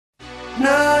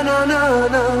Na na na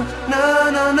na na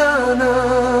na na na.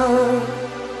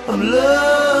 I'm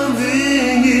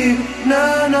loving you.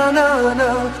 Na na na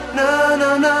na na na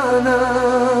na na.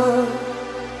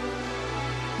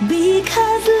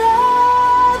 Because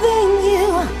loving you,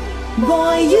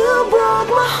 boy, you broke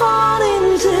my heart in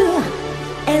two,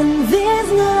 and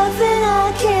there's nothing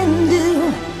I can do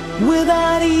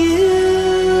without you.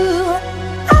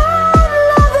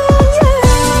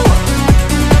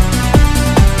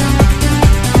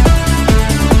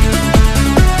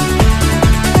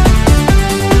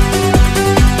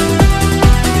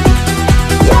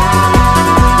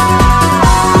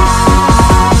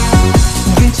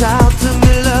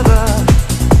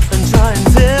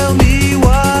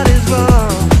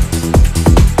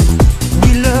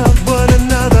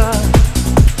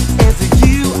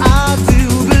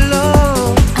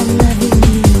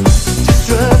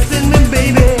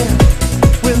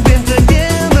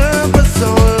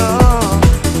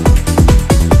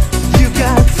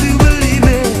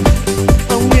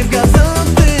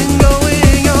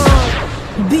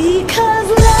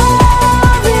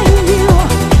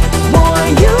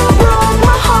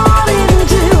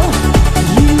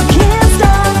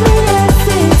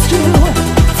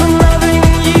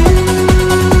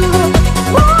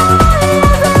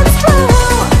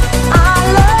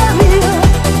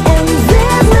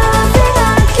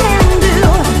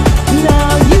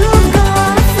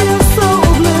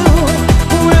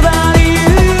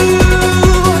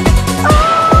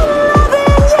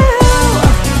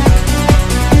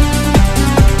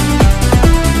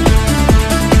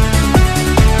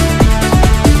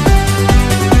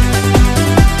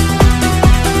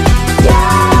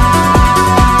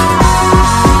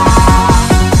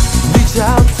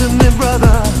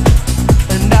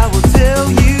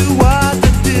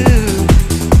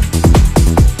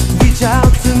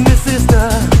 Out to me, sister,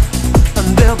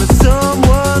 and there'll be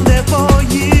someone